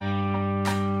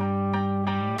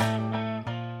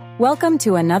Welcome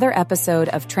to another episode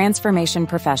of Transformation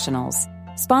Professionals,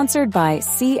 sponsored by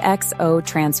CXO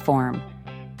Transform.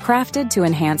 Crafted to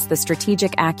enhance the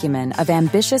strategic acumen of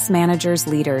ambitious managers,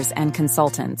 leaders, and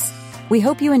consultants. We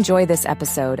hope you enjoy this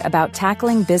episode about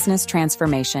tackling business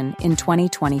transformation in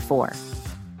 2024.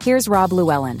 Here's Rob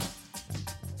Llewellyn.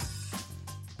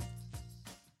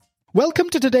 Welcome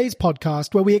to today's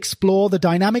podcast where we explore the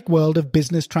dynamic world of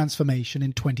business transformation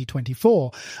in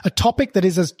 2024, a topic that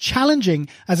is as challenging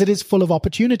as it is full of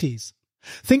opportunities.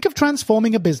 Think of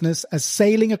transforming a business as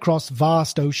sailing across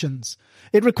vast oceans.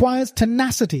 It requires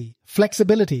tenacity,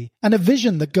 flexibility, and a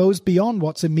vision that goes beyond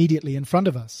what's immediately in front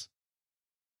of us.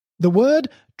 The word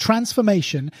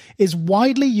transformation is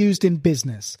widely used in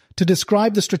business to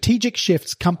describe the strategic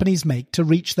shifts companies make to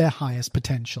reach their highest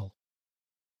potential.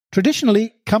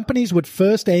 Traditionally, companies would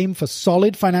first aim for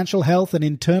solid financial health and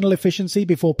internal efficiency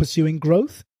before pursuing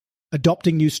growth,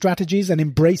 adopting new strategies, and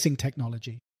embracing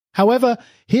technology. However,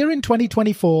 here in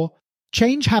 2024,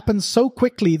 change happens so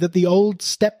quickly that the old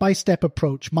step-by-step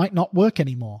approach might not work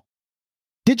anymore.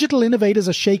 Digital innovators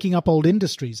are shaking up old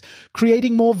industries,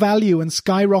 creating more value and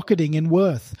skyrocketing in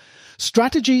worth.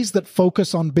 Strategies that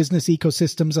focus on business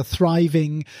ecosystems are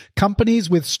thriving.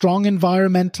 Companies with strong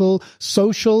environmental,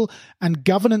 social, and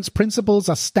governance principles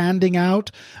are standing out,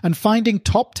 and finding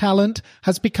top talent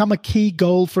has become a key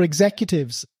goal for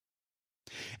executives.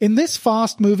 In this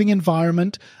fast-moving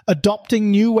environment, adopting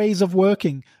new ways of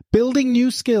working, building new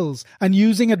skills, and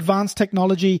using advanced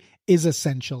technology is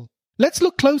essential. Let's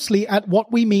look closely at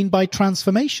what we mean by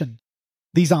transformation.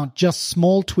 These aren't just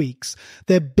small tweaks,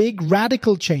 they're big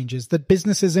radical changes that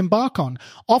businesses embark on,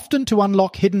 often to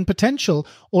unlock hidden potential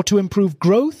or to improve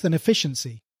growth and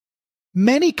efficiency.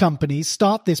 Many companies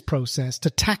start this process to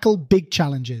tackle big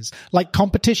challenges, like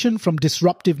competition from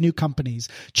disruptive new companies,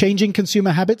 changing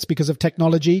consumer habits because of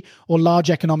technology, or large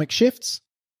economic shifts.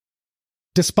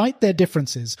 Despite their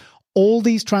differences, all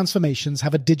these transformations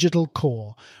have a digital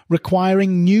core,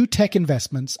 requiring new tech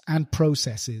investments and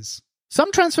processes.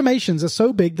 Some transformations are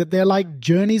so big that they're like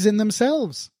journeys in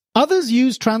themselves. Others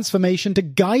use transformation to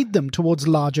guide them towards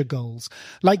larger goals,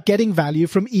 like getting value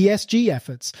from ESG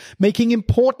efforts, making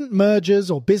important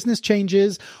mergers or business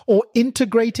changes, or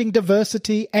integrating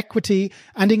diversity, equity,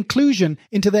 and inclusion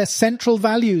into their central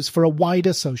values for a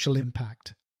wider social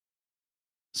impact.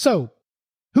 So,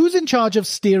 who's in charge of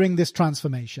steering this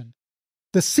transformation?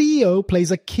 The CEO plays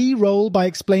a key role by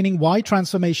explaining why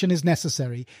transformation is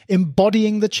necessary,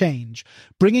 embodying the change,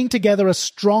 bringing together a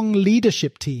strong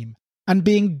leadership team, and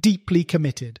being deeply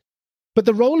committed. But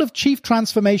the role of Chief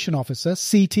Transformation Officer,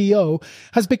 CTO,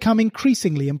 has become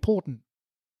increasingly important.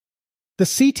 The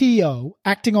CTO,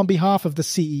 acting on behalf of the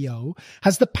CEO,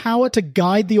 has the power to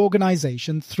guide the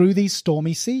organization through these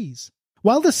stormy seas.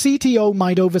 While the CTO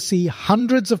might oversee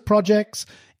hundreds of projects,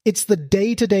 it's the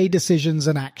day-to-day decisions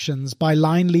and actions by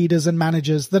line leaders and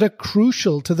managers that are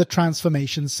crucial to the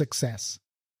transformation's success.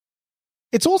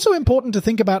 It's also important to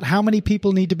think about how many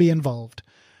people need to be involved.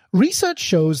 Research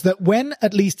shows that when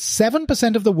at least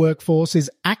 7% of the workforce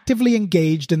is actively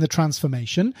engaged in the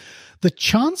transformation, the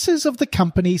chances of the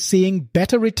company seeing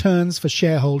better returns for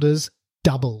shareholders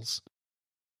doubles.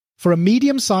 For a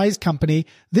medium-sized company,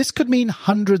 this could mean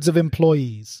hundreds of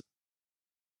employees.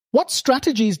 What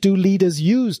strategies do leaders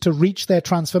use to reach their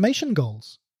transformation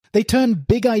goals? They turn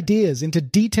big ideas into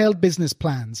detailed business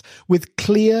plans with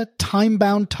clear,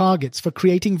 time-bound targets for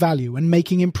creating value and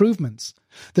making improvements.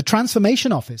 The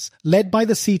Transformation Office, led by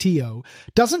the CTO,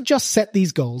 doesn't just set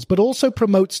these goals but also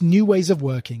promotes new ways of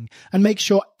working and makes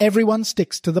sure everyone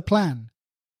sticks to the plan.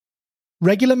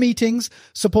 Regular meetings,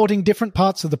 supporting different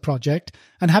parts of the project,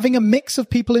 and having a mix of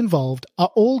people involved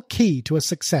are all key to a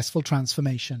successful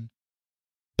transformation.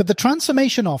 But the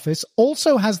Transformation Office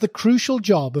also has the crucial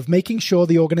job of making sure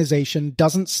the organization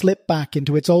doesn't slip back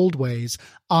into its old ways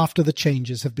after the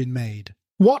changes have been made.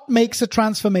 What makes a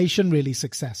transformation really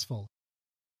successful?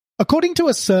 According to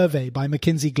a survey by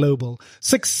McKinsey Global,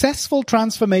 successful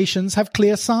transformations have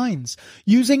clear signs,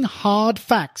 using hard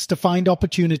facts to find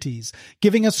opportunities,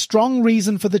 giving a strong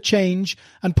reason for the change,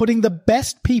 and putting the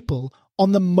best people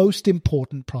on the most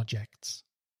important projects.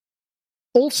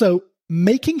 Also,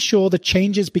 making sure the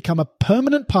changes become a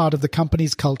permanent part of the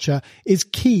company's culture is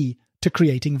key to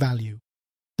creating value.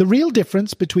 The real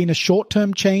difference between a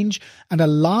short-term change and a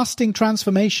lasting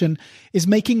transformation is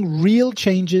making real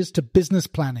changes to business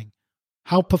planning,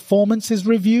 how performance is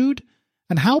reviewed,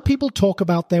 and how people talk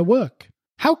about their work.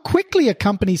 How quickly a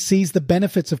company sees the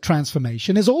benefits of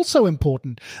transformation is also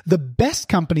important. The best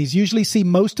companies usually see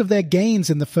most of their gains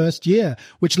in the first year,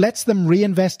 which lets them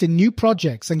reinvest in new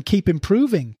projects and keep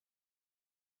improving.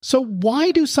 So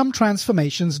why do some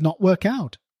transformations not work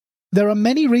out? There are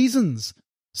many reasons,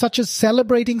 such as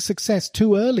celebrating success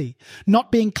too early,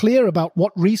 not being clear about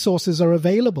what resources are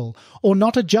available, or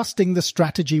not adjusting the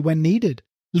strategy when needed.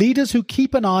 Leaders who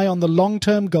keep an eye on the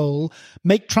long-term goal,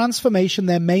 make transformation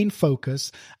their main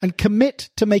focus, and commit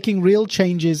to making real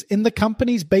changes in the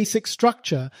company's basic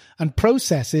structure and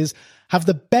processes have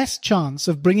the best chance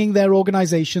of bringing their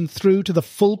organization through to the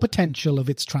full potential of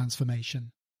its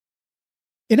transformation.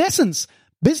 In essence,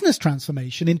 business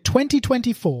transformation in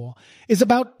 2024 is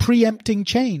about preempting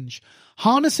change,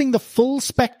 harnessing the full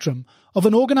spectrum of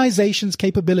an organization's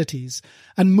capabilities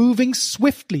and moving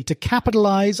swiftly to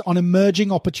capitalize on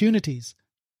emerging opportunities.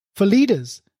 For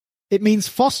leaders, it means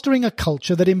fostering a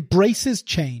culture that embraces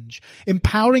change,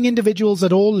 empowering individuals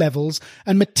at all levels,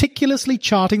 and meticulously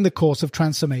charting the course of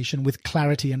transformation with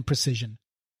clarity and precision.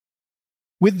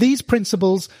 With these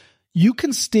principles, you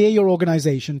can steer your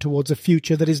organization towards a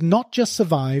future that is not just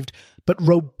survived, but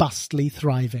robustly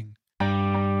thriving.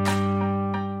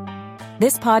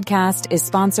 This podcast is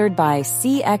sponsored by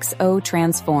CXO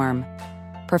Transform,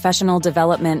 professional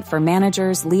development for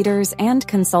managers, leaders, and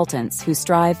consultants who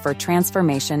strive for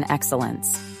transformation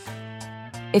excellence.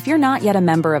 If you're not yet a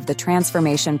member of the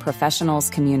Transformation Professionals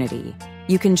community,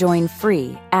 you can join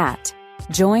free at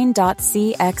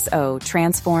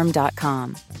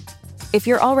join.cxotransform.com. If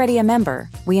you're already a member,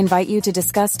 we invite you to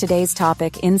discuss today's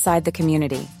topic inside the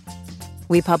community.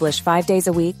 We publish 5 days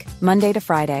a week, Monday to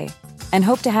Friday, and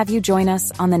hope to have you join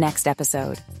us on the next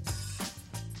episode.